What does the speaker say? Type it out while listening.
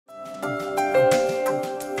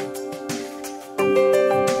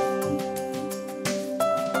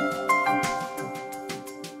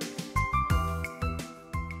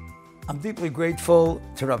deeply grateful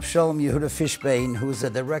to Rav Shalom Yehuda Fishbein, who is the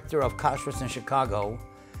director of Kashrus in Chicago,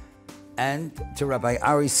 and to Rabbi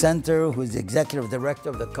Ari Center, who is the executive director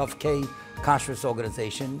of the Kofkei Kashrus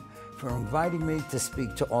organization, for inviting me to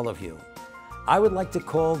speak to all of you. I would like to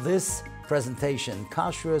call this presentation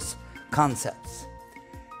Kosher Concepts.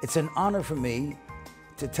 It's an honor for me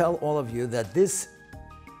to tell all of you that this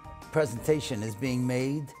presentation is being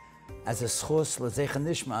made as a schus l'zecha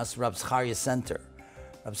nishmas Rab Zcharia Center.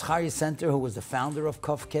 Rab Zcharia Center, who was the founder of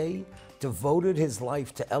Kofkei, devoted his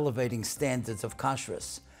life to elevating standards of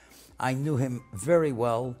kashrus. I knew him very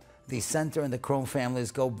well. The center and the Krohn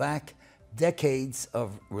families go back decades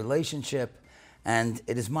of relationship, and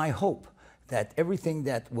it is my hope that everything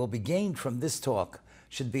that will be gained from this talk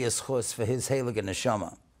should be a schus for his heilige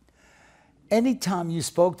neshama. Anytime you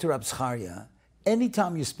spoke to Rab Zcharia,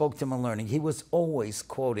 anytime you spoke to him on learning, he was always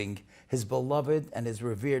quoting his beloved and his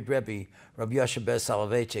revered Rebbe, Rabbi Yoshe Ber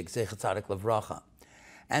Soloveitchik, Zecher Tzadik Levracha.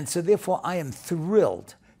 And so therefore I am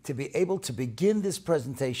thrilled to be able to begin this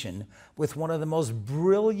presentation with one of the most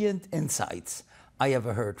brilliant insights I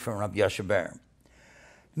ever heard from Rabbi Yoshe Ber.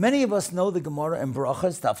 Many of us know the Gemara in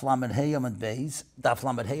Brachas, Daf Lamed Hey Yomad Beis, Daf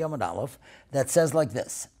Lamed Hey Yomad Aleph, that says like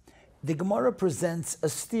this. The Gemara presents a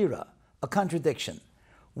stira, a contradiction.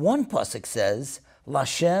 One pasuk says,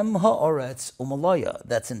 Lashem ha'oretz u'malaya.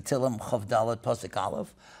 That's in Tilim Chavdalet pasuk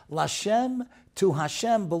Aleph. Lashem, to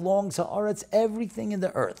Hashem belongs ha'oretz, everything in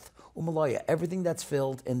the earth. U'malaya, everything that's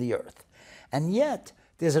filled in the earth. And yet,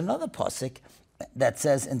 there's another pasuk that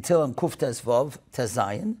says in Tilim Kuf Tes Vav Tes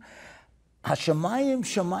Zayin, Hashemayim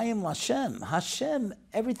Shemayim Lashem. Hashem,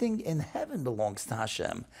 everything in heaven belongs to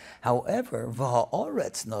Hashem. However,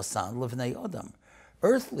 v'ha'oretz nosan livnei Adam.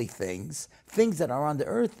 Earthly things, things that are on the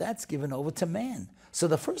earth, that's given over to man. So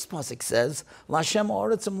the first pasuk says, Lashem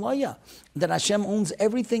ha'oretz umlaya, that Hashem owns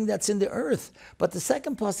everything that's in the earth. But the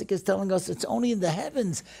second pasuk is telling us it's only in the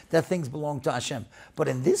heavens that things belong to Hashem. But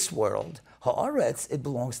in this world, ha'oretz, it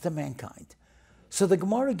belongs to mankind. So the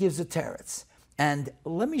Gemara gives a teretz. And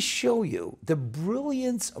let me show you the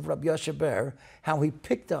brilliance of Rabbi Yoshe Ber, how he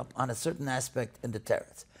picked up on a certain aspect in the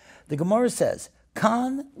teretz. The Gemara says,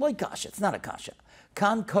 Kan loy kasha, it's not a kasha.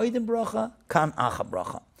 Kan koydem bracha, kan acha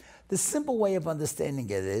bracha. The simple way of understanding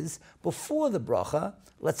it is, before the bracha,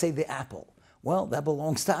 let's say the apple. Well, that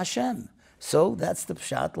belongs to Hashem. So that's the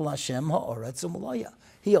pshat l'Hashem ha'oretz u'malaya.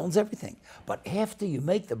 He owns everything. But after you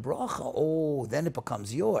make the bracha, oh, then it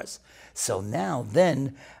becomes yours. So now,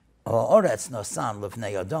 then, ha'oretz nosan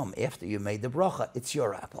livnei Adam. After you made the bracha, it's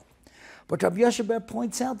your apple. But Rabbi Yoshe Ber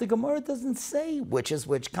points out the Gemara doesn't say which is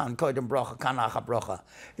which, kan koydem bracha, kan acha bracha.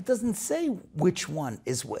 It doesn't say which one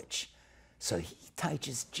is which. So he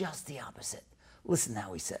teaches just the opposite. Listen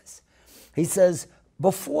how he says. He says,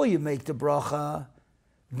 before you make the bracha,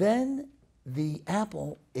 then the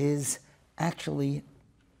apple is actually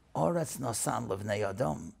oretz nosan livnei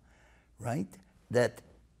Adam, right? That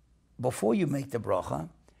before you make the bracha,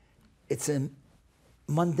 it's a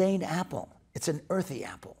mundane apple. It's an earthy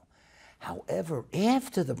apple. However,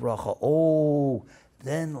 after the bracha, oh,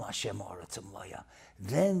 then Lashem ha'oretz umlaya.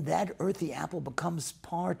 Then that earthy apple becomes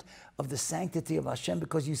part of the sanctity of Hashem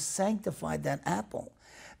because you sanctified that apple.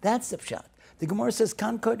 That's the pshat. The Gemara says,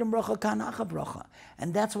 Kan koydem bracha, kan acha bracha.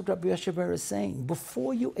 And that's what Rabbi Yoshe Ber is saying.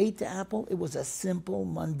 Before you ate the apple, it was a simple,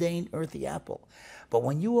 mundane, earthy apple. But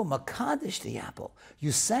when you were makadesh the apple,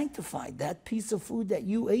 you sanctified that piece of food that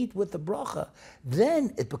you ate with the bracha,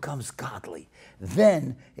 then it becomes godly.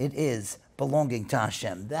 Then it is belonging to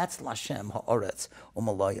Hashem. That's Lashem ha'oretz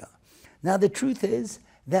u'malaya. Now the truth is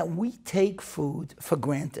that we take food for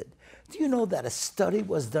granted. Do you know that a study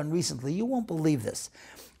was done recently? You won't believe this.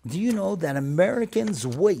 Do you know that Americans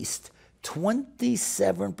waste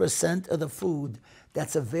 27% of the food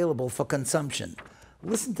that's available for consumption?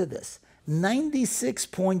 Listen to this.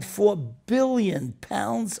 96.4 billion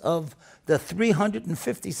pounds of the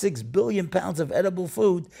 356 billion pounds of edible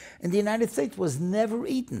food in the United States was never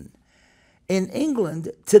eaten. In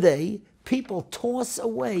England today, people toss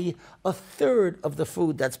away a third of the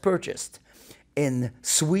food that's purchased. In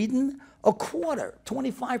Sweden, a quarter,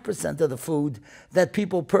 25% of the food that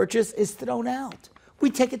people purchase is thrown out.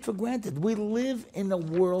 We take it for granted. We live in a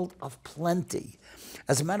world of plenty.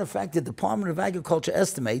 As a matter of fact, the Department of Agriculture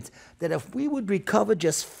estimates that if we would recover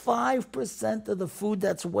just 5% of the food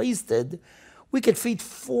that's wasted, we could feed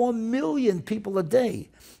 4 million people a day.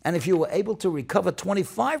 And if you were able to recover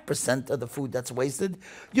 25% of the food that's wasted,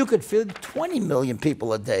 you could feed 20 million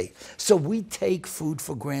people a day. So we take food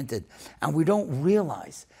for granted, and we don't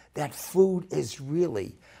realize that food is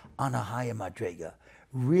really on a higher madrega.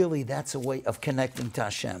 Really, that's a way of connecting to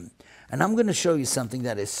Hashem. And I'm going to show you something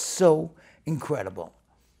that is so incredible.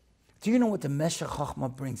 Do you know what the Meshech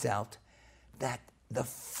Chochmah brings out? That the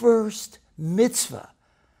first mitzvah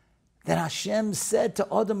that Hashem said to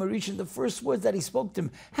Adam Harishon, the first words that he spoke to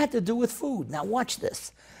him, had to do with food. Now watch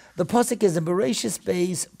this. The pasuk is in Bereshis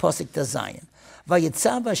Beis, pasuk Tazayin.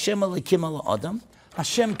 Vayitzav Hashem Elokim al Adam.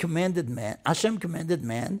 Hashem commanded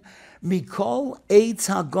man, Mikol eitz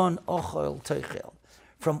hagon ochel teichel.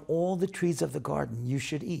 From all the trees of the garden you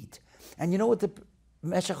should eat. And you know what the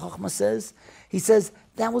Meshech Chochmah says? He says,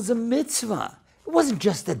 that was a mitzvah. It wasn't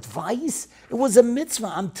just advice. It was a mitzvah.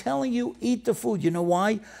 I'm telling you, eat the food. You know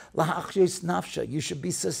why? Lahachshes nafsha. You should be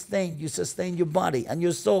sustained. You sustain your body and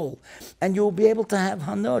your soul. And you'll be able to have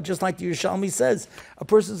hana, just like the Yerushalmi says. A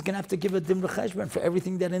person's going to have to give a din v'cheshbon for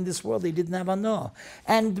everything that in this world they didn't have hana.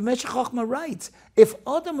 And the Meshech Chochmah writes, if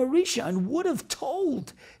Adam Harishon would have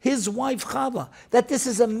told his wife Chava that this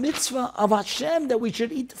is a mitzvah of Hashem, that we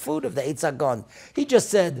should eat the food of the Eitz Hagon, he just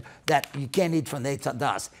said that you can't eat from the Eitz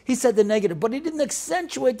Hadas. He said the negative, but he didn't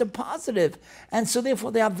accentuate the positive. And so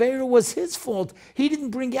therefore the Aveira was his fault. He didn't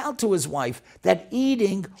bring out to his wife that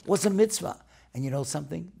eating was a mitzvah. And you know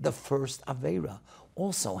something? The first Aveira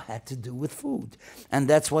also had to do with food. And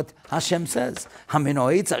that's what Hashem says. From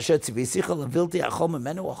that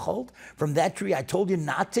tree I told you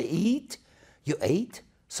not to eat, you ate.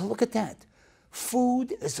 So look at that.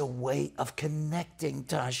 Food is a way of connecting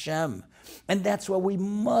to Hashem. And that's why we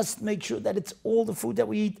must make sure that it's all the food that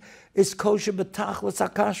we eat is kosher b'tachlis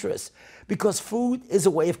kashrus. Because food is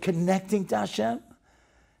a way of connecting to Hashem,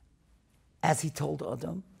 as he told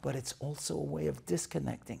Adam, but it's also a way of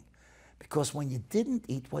disconnecting. Because when you didn't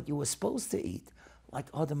eat what you were supposed to eat, like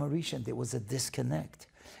Adam Harishon, there was a disconnect.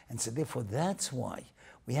 And so therefore that's why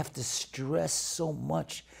we have to stress so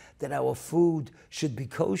much that our food should be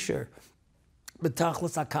kosher,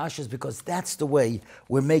 b'tachlis hakashrus, because that's the way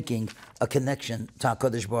we're making a connection to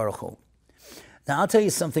HaKadosh Baruch Hu. Now I'll tell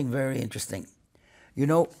you something very interesting. You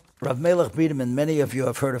know, Rav Melech Biederman, many of you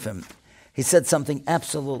have heard of him. He said something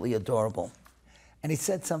absolutely adorable. And he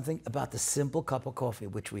said something about the simple cup of coffee,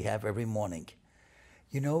 which we have every morning.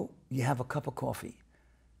 You know, you have a cup of coffee.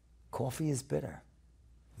 Coffee is bitter.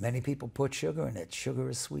 Many people put sugar in it. Sugar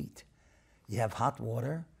is sweet. You have hot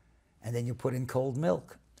water, and then you put in cold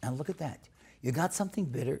milk. And look at that. You got something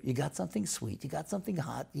bitter, you got something sweet, you got something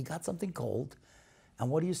hot, you got something cold.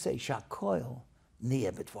 And what do you say? Shakoil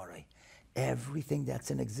niyeh b'dvarei. Everything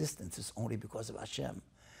that's in existence is only because of Hashem.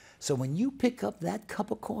 So when you pick up that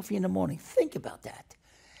cup of coffee in the morning, think about that.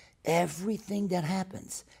 Everything that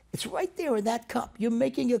happens, it's right there in that cup. You're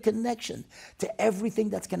making a connection to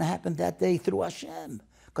everything that's going to happen that day through Hashem,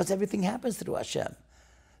 because everything happens through Hashem.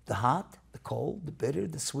 The hot, the cold, the bitter,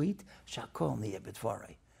 the sweet, shakoil niyeh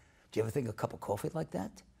b'dvarei. Do you ever think a cup of coffee like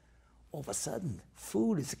that? All of a sudden,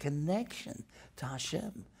 food is a connection to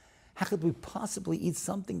Hashem. How could we possibly eat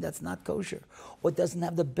something that's not kosher or doesn't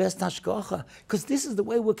have the best hashgacha? Because this is the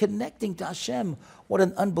way we're connecting to Hashem. What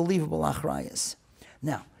an unbelievable achrayus.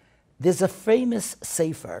 Now, there's a famous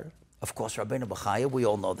sefer, of course, Rabbeinu Bechaya, we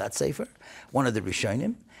all know that sefer, one of the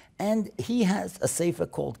Rishonim, and he has a sefer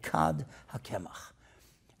called Kad HaKemach.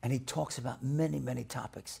 And he talks about many, many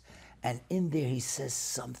topics. And in there he says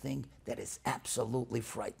something that is absolutely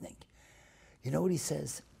frightening. You know what he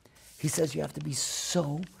says? He says you have to be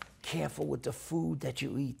so careful with the food that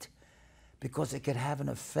you eat because it could have an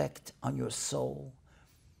effect on your soul,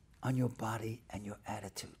 on your body, and your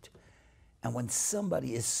attitude. And when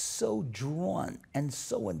somebody is so drawn and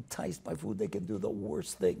so enticed by food, they can do the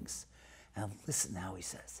worst things. And listen how he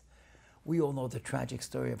says. We all know the tragic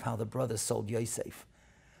story of how the brothers sold Yosef.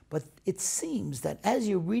 But it seems that as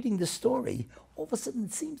you're reading the story, all of a sudden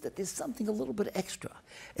it seems that there's something a little bit extra.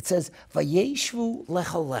 It says, Vayeshvu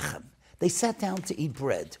lechol lechem. They sat down to eat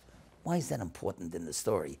bread. Why is that important in the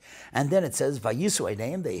story? And then it says, Vayisu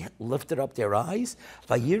einayim, they lifted up their eyes,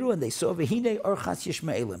 Vayiru, and they saw, Vehine orchas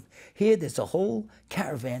Yishmaelim. Here there's a whole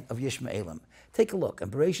caravan of Yishmaelim. Take a look,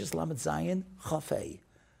 and Bereshis Lamed Zayin, Chafei.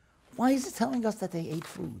 Why is it telling us that they ate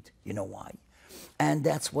food? You know why? And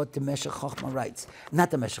that's what the Meshech Chochmah writes.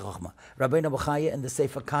 Not the Meshech Chochmah. Rabbeinu Bechaya in the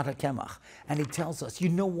Sefer Kad HaKemach. And he tells us, you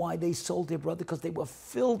know why they sold their brother? Because they were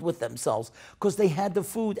filled with themselves. Because they had the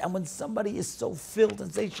food. And when somebody is so filled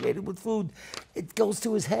and satiated with food, it goes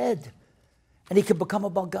to his head. And he can become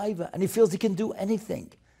a Balgaiva. And he feels he can do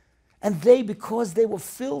anything. And they, because they were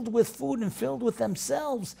filled with food and filled with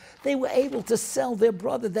themselves, they were able to sell their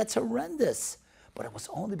brother. That's horrendous. But it was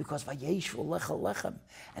only because Vayeshvu lechol lechem.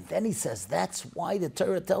 And then he says, that's why the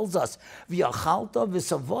Torah tells us, V'yachalta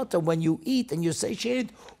v'savota, when you eat and you satiate,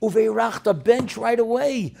 uveirachta, bench right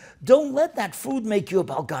away. Don't let that food make you a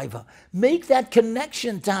balgaiva. Make that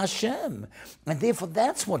connection to Hashem. And therefore,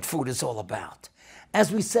 that's what food is all about.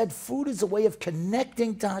 As we said, food is a way of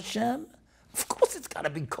connecting to Hashem. Of course it's got to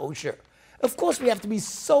be kosher. Of course we have to be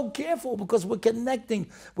so careful because we're connecting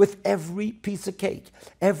with every piece of cake,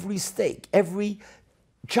 every steak, every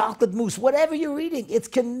chocolate mousse, whatever you're eating. It's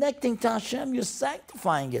connecting to Hashem. You're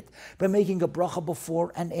sanctifying it by making a bracha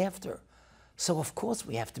before and after. So of course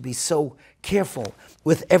we have to be so careful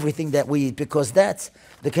with everything that we eat because that's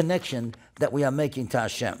the connection that we are making to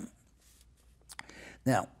Hashem.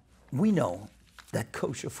 Now, we know that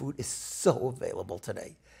kosher food is so available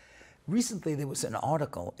today. Recently, there was an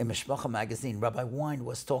article in Mishpacha magazine. Rabbi Wein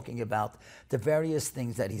was talking about the various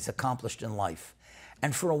things that he's accomplished in life.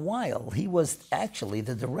 And for a while, he was actually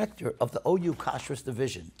the director of the OU Kashrus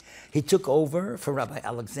division. He took over for Rabbi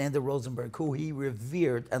Alexander Rosenberg, who he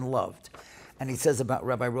revered and loved. And he says about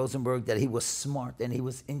Rabbi Rosenberg that he was smart and he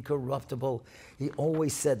was incorruptible. He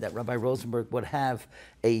always said that Rabbi Rosenberg would have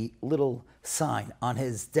a little sign on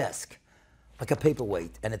his desk, like a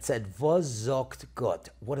paperweight, and it said, "Was sagt Gott?"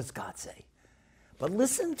 What does God say? But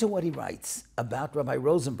listen to what he writes about Rabbi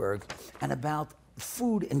Rosenberg and about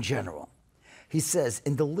food in general. He says,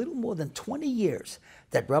 in the little more than 20 years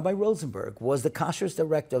that Rabbi Rosenberg was the kashrus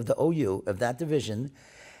director of the OU, of that division,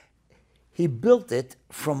 he built it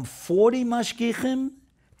from 40 mashgichim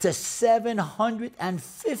to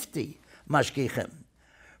 750 mashgichim,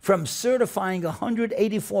 from certifying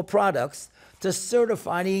 184 products to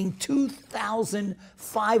certifying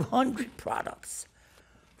 2,500 products,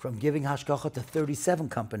 from giving hashgacha to 37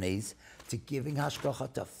 companies to giving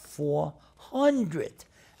hashgacha to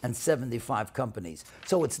 475 companies.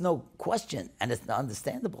 So it's no question, and it's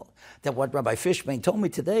understandable, that what Rabbi Fishbane told me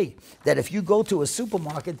today, that if you go to a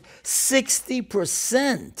supermarket,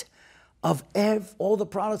 60% of all the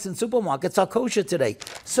products in supermarkets are kosher today.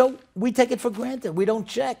 So we take it for granted. We don't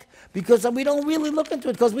check because we don't really look into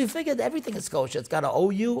it because we figured everything is kosher. It's got an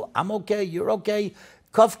OU, I'm okay, you're okay,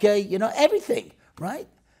 kufke, everything, right?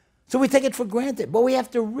 So we take it for granted. But we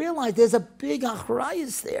have to realize there's a big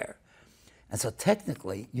achrayus there. And so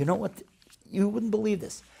technically, you know what? You wouldn't believe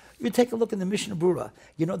this. You take a look in the Mishnah Brura.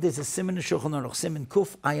 There's a siman in Shulchan Aruch, siman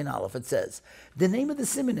Kuf Ayin Aleph. It says, the name of the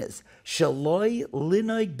siman is Shaloi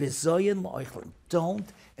Linoig Bizoyin La'oichlin.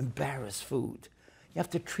 Don't embarrass food. You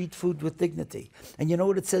have to treat food with dignity. And you know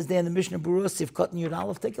what it says there in the Mishnah Brura, Sivkot Yud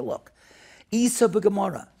Aleph? Take a look. Isa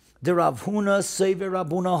b'Gemara, the Rav Huna Sever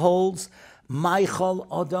Rabuna holds, Maichal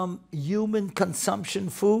Adam, human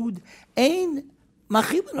consumption food, Ein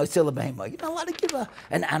Machilin Oisel Behema. You're not allowed to give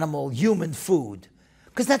an animal human food.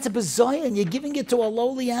 Because that's a bizarre, and you're giving it to a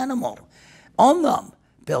lowly animal. On them,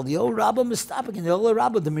 Beldio Rabba Mistapik, and the Ola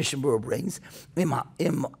Rabba the Mishnah Berurah brings, Im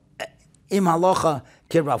halacha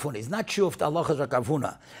kirafuna. He's not sure if the halacha is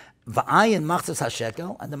rakavuna. Va'ayin machzas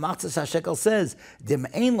hashekel, and the machzas hashekel says, Dim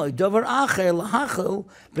ein loy dover acher lahachel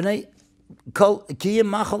b'nei kiyim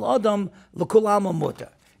machal adam l'kul alma muter.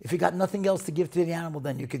 If you got nothing else to give to the animal,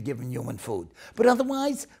 then you could give him human food. But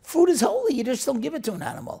otherwise, food is holy. You just don't give it to an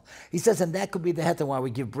animal. He says, and that could be the heter why we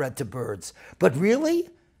give bread to birds. But really,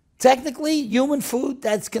 technically, human food,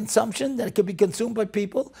 that's consumption, that it could be consumed by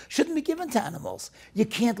people, shouldn't be given to animals. You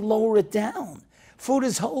can't lower it down. Food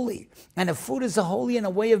is holy. And if food is holy and a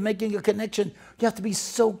way of making a connection, you have to be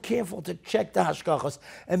so careful to check the hashgachos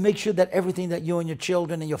and make sure that everything that you and your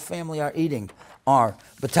children and your family are eating are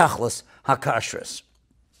betachlis hakashrus.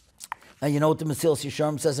 Now, you know what the Mesilas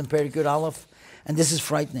Yesharim says in Perikut Aleph? And this is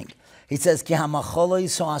frightening. He says, Ki hamacholoi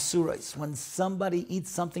so asurais. When somebody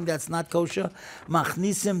eats something that's not kosher,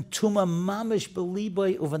 machnisim tuma mamish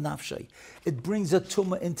beliboy uvanafshay. It brings a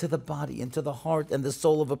tuma into the body, into the heart and the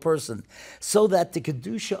soul of a person, so that the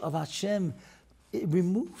kedusha of Hashem, it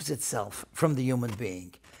removes itself from the human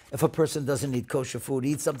being. If a person doesn't eat kosher food,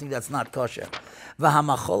 eats something that's not kosher.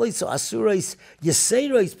 It's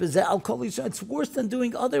worse than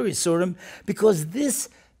doing other isurim because this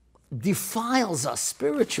defiles us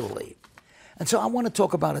spiritually. And so I want to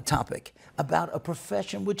talk about a topic, about a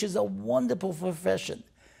profession which is a wonderful profession.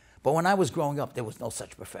 But when I was growing up, there was no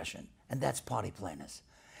such profession, and that's party planners.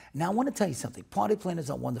 Now, I want to tell you something. Party planners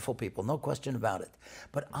are wonderful people, no question about it.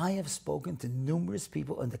 But I have spoken to numerous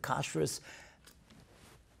people in the kashrus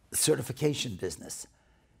certification business.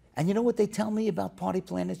 And you know what they tell me about party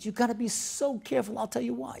planners? You've got to be so careful. I'll tell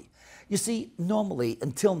you why. You see, normally,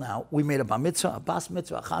 until now, we made a bar mitzvah, a bas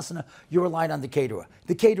mitzvah, a chasana, you relied on the caterer.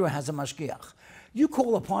 The caterer has a mashgiach. You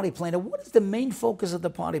call a party planner, what is the main focus of the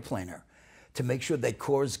party planner? To make sure the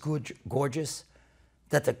decor is good, gorgeous,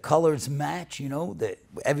 that the colors match,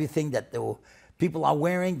 everything that the people are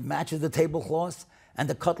wearing matches the tablecloths, and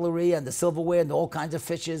the cutlery, and the silverware, and all kinds of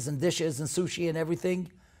fishes, and dishes, and sushi, and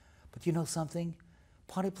everything. But you know something?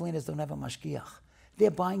 Party planners don't have a mashgiach. They're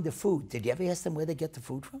buying the food. Did you ever ask them where they get the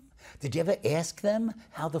food from? Did you ever ask them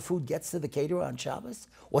how the food gets to the caterer on Shabbos?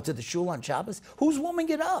 Or to the shul on Shabbos? Who's warming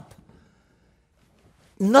it up?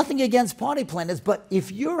 Nothing against party planners, but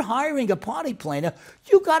if you're hiring a party planner,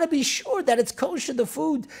 you got to be sure that it's kosher, the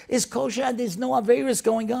food is kosher, and there's no averis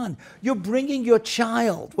going on. You're bringing your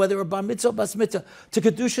child, whether a bar mitzvah or bas mitzvah, to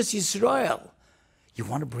Kedushas Yisrael. You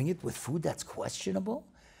want to bring it with food that's questionable?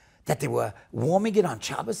 That they were warming it on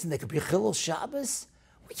Shabbos and they could be Chilul Shabbos?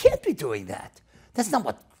 We can't be doing that. That's not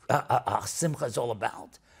what Simcha is all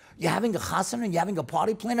about. You're having a chassan and you're having a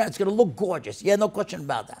party planner, it's going to look gorgeous. Yeah, no question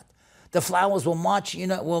about that. The flowers will match,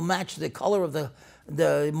 will match the color of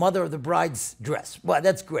the mother of the bride's dress. Well,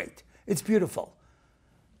 that's great. It's beautiful.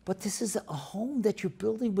 But this is a home that you're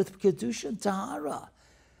building with Kedusha and Tahara.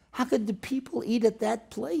 How could the people eat at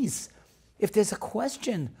that place if there's a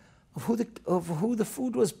question of who the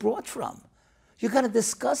food was brought from? You got to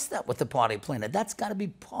discuss that with the party planner. That's got to be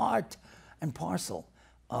part and parcel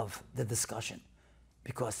of the discussion.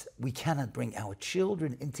 Because we cannot bring our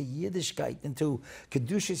children into Yiddishkeit, into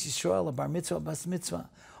Kedushas Yisrael, or Bar Mitzvah, or Bas Mitzvah,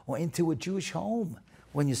 or into a Jewish home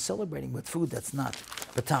when you're celebrating with food that's not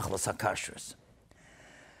B'tachlos HaKashrus.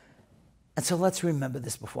 And so let's remember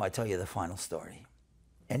this before I tell you the final story.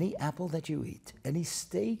 Any apple that you eat, any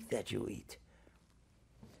steak that you eat,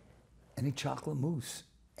 any chocolate mousse,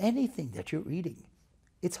 anything that you're eating,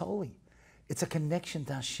 it's holy. It's a connection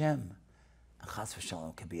to Hashem. And Chas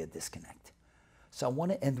v'Shalom can be a disconnect. So I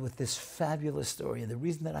want to end with this fabulous story. And the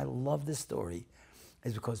reason that I love this story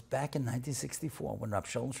is because back in 1964, when Rav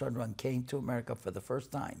Shalom Shadran came to America for the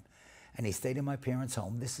first time, and he stayed in my parents'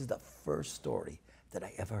 home, this is the first story that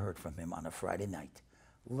I ever heard from him on a Friday night.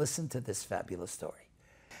 Listen to this fabulous story.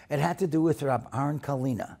 It had to do with Rab Aaron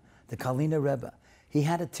Kalina, the Kalina Rebbe. He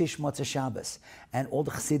had a Tish Motzei Shabbos, and all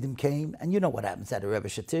the Chassidim came, and you know what happens at a Rebbe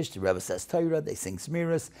Shetish. The Rebbe says Torah, they sing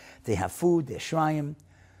Smiras, they have food, they shrayim.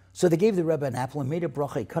 So they gave the Rebbe an apple and made a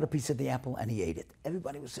bracha. He cut a piece of the apple and he ate it.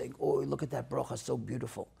 Everybody was saying, oh, look at that bracha, so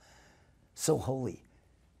beautiful, so holy.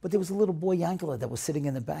 But there was a little boy, Yankala, that was sitting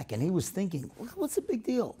in the back, and he was thinking, what's the big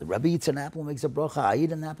deal? The Rebbe eats an apple, makes a bracha. I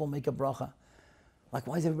eat an apple, make a bracha. Like,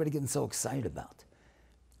 why is everybody getting so excited about it?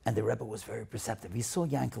 And the Rebbe was very perceptive. He saw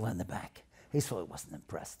Yankala in the back. He saw he wasn't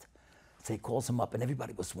impressed. So he calls him up, and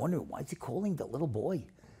everybody was wondering, why is he calling the little boy?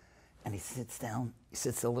 And he sits down, he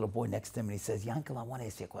sits the little boy next to him, and he says, Yankel, I want to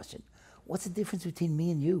ask you a question. What's the difference between me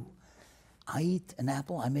and you? I eat an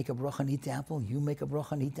apple, I make a bracha and eat the apple, you make a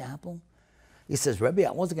bracha and eat the apple? He says, Rebbe,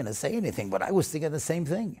 I wasn't going to say anything, but I was thinking the same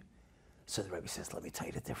thing. So the Rebbe says, let me tell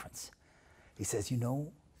you the difference. He says,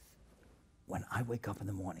 when I wake up in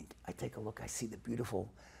the morning, I take a look, I see the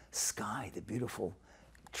beautiful sky, the beautiful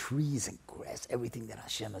trees and grass, everything that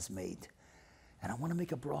Hashem has made. And I want to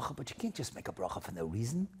make a bracha, but you can't just make a bracha for no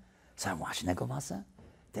reason. So I wash negovasa,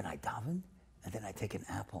 then I daven, and then I take an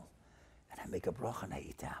apple, and I make a bracha and I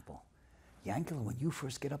eat the apple. Yankel, when you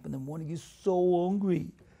first get up in the morning, you're so hungry,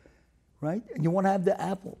 right? And you want to have the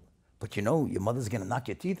apple. But your mother's going to knock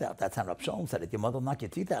your teeth out. That's how Rav Shalom said it. Your mother will knock your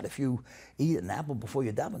teeth out if you eat an apple before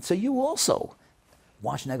you daven. So you also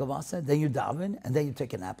wash negovasa, then you daven, and then you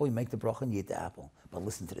take an apple, you make the bracha and you eat the apple. But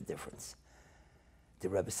listen to the difference. The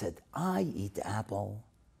Rebbe said, I eat the apple,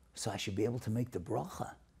 so I should be able to make the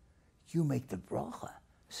bracha. You make the bracha,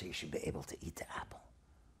 so you should be able to eat the apple.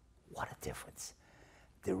 What a difference.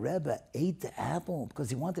 The Rebbe ate the apple because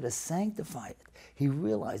he wanted to sanctify it. He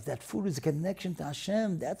realized that food is a connection to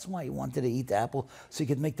Hashem. That's why he wanted to eat the apple, so he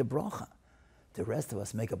could make the bracha. The rest of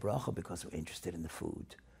us make a bracha because we're interested in the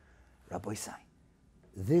food. Rabbi Paysach,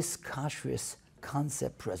 this kashrus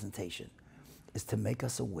concept presentation is to make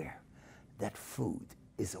us aware that food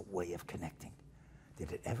is a way of connecting.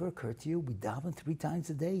 Did it ever occur to you? We daven 3 times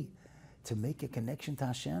a day to make a connection to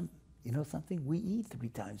Hashem. You know something? We eat 3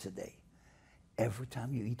 times a day. Every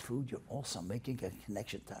time you eat food, you're also making a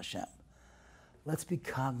connection to Hashem. Let's be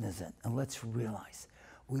cognizant and let's realize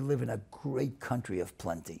we live in a great country of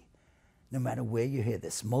plenty. No matter where you hear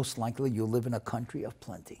this, most likely you live in a country of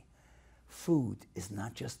plenty. Food is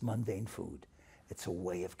not just mundane food. It's a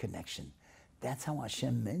way of connection. That's how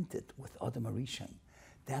Hashem meant it with Adam Arishon.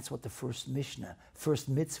 That's what the first Mishnah, first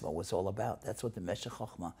mitzvah was all about. That's what the Meshech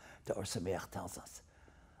Chochmah, the Or Sameach, tells us.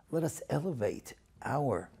 Let us elevate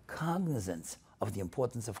our cognizance of the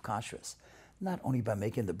importance of kashrus, not only by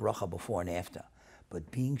making the bracha before and after,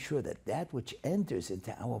 but being sure that that which enters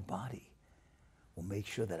into our body will make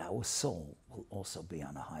sure that our soul will also be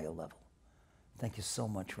on a higher level. Thank you so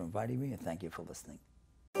much for inviting me, and thank you for listening.